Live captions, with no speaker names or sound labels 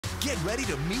Get ready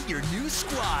to meet your new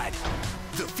squad.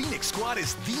 The Phoenix Squad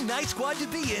is the night squad to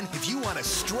be in if you want to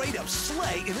straight up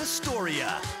slay in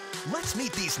Astoria. Let's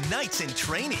meet these knights in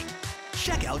training.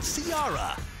 Check out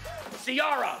Ciara.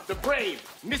 Ciara, the brave,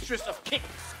 mistress of kicks.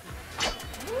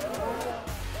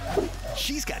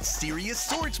 She's got serious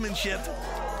swordsmanship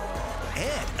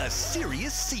and a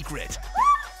serious secret.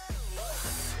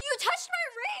 You touched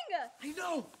my ring! I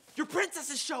know! Your princess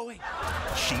is showing!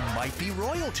 She might be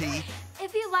royalty,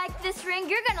 If you like this ring,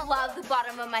 you're gonna love the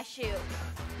bottom of my shoe.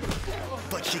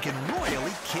 but she can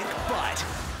royally kick butt.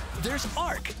 There's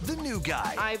Ark, the new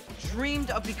guy. I've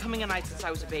dreamed of becoming a knight since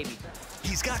I was a baby.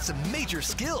 He's got some major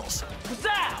skills,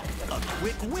 Huzzah! a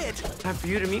quick wit, Time for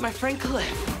you to meet my friend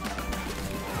Cliff.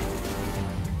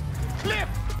 Cliff!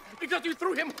 Because you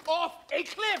threw him off a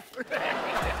cliff!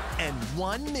 and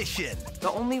one mission.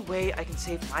 The only way I can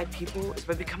save my people is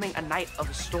by becoming a knight of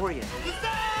Astoria.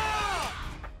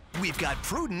 We've got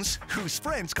Prudence, whose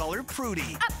friends call her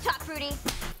Prudy. Up top, Fruity.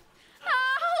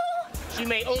 Oh! She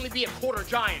may only be a quarter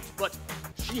giant, but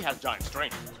she has giant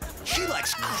strength. She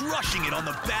likes crushing it on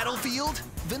the battlefield,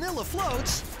 vanilla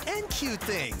floats, and cute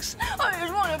things, I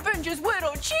just want to pinch his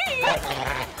widow cheek!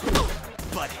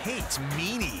 but hates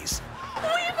meanies.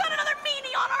 We've got another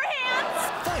meanie on our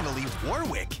hands! Finally,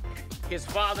 Warwick. His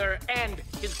father and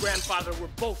his grandfather were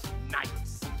both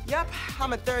knights. Yep,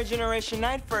 I'm a third-generation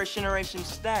knight, first-generation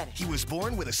status. He was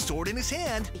born with a sword in his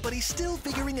hand, but he's still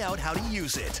figuring out how to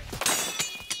use it.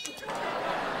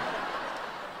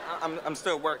 I'm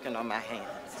still working on my hands.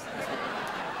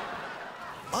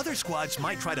 Other squads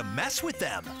might try to mess with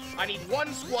them. I need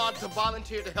one squad to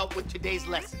volunteer to help with today's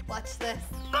lesson. Watch this.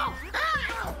 Go!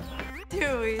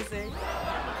 Too easy.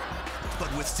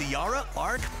 But with Ciara,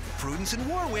 Ark, Prudence, and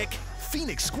Warwick,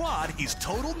 Phoenix Squad is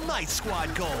total night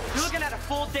squad goals. You're looking at a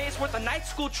full day's worth of night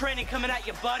school training coming at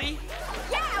you, buddy.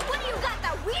 Yeah, what do you got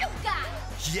that we don't got?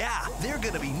 Yeah, they're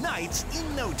gonna be knights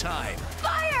in no time.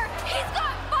 Fire! He's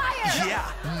got fire!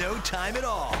 Yeah, no time at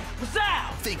all.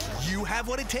 Huzzah! Think you have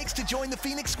what it takes to join the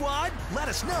Phoenix Squad? Let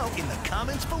us know in the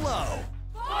comments below.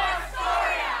 For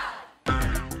Astoria!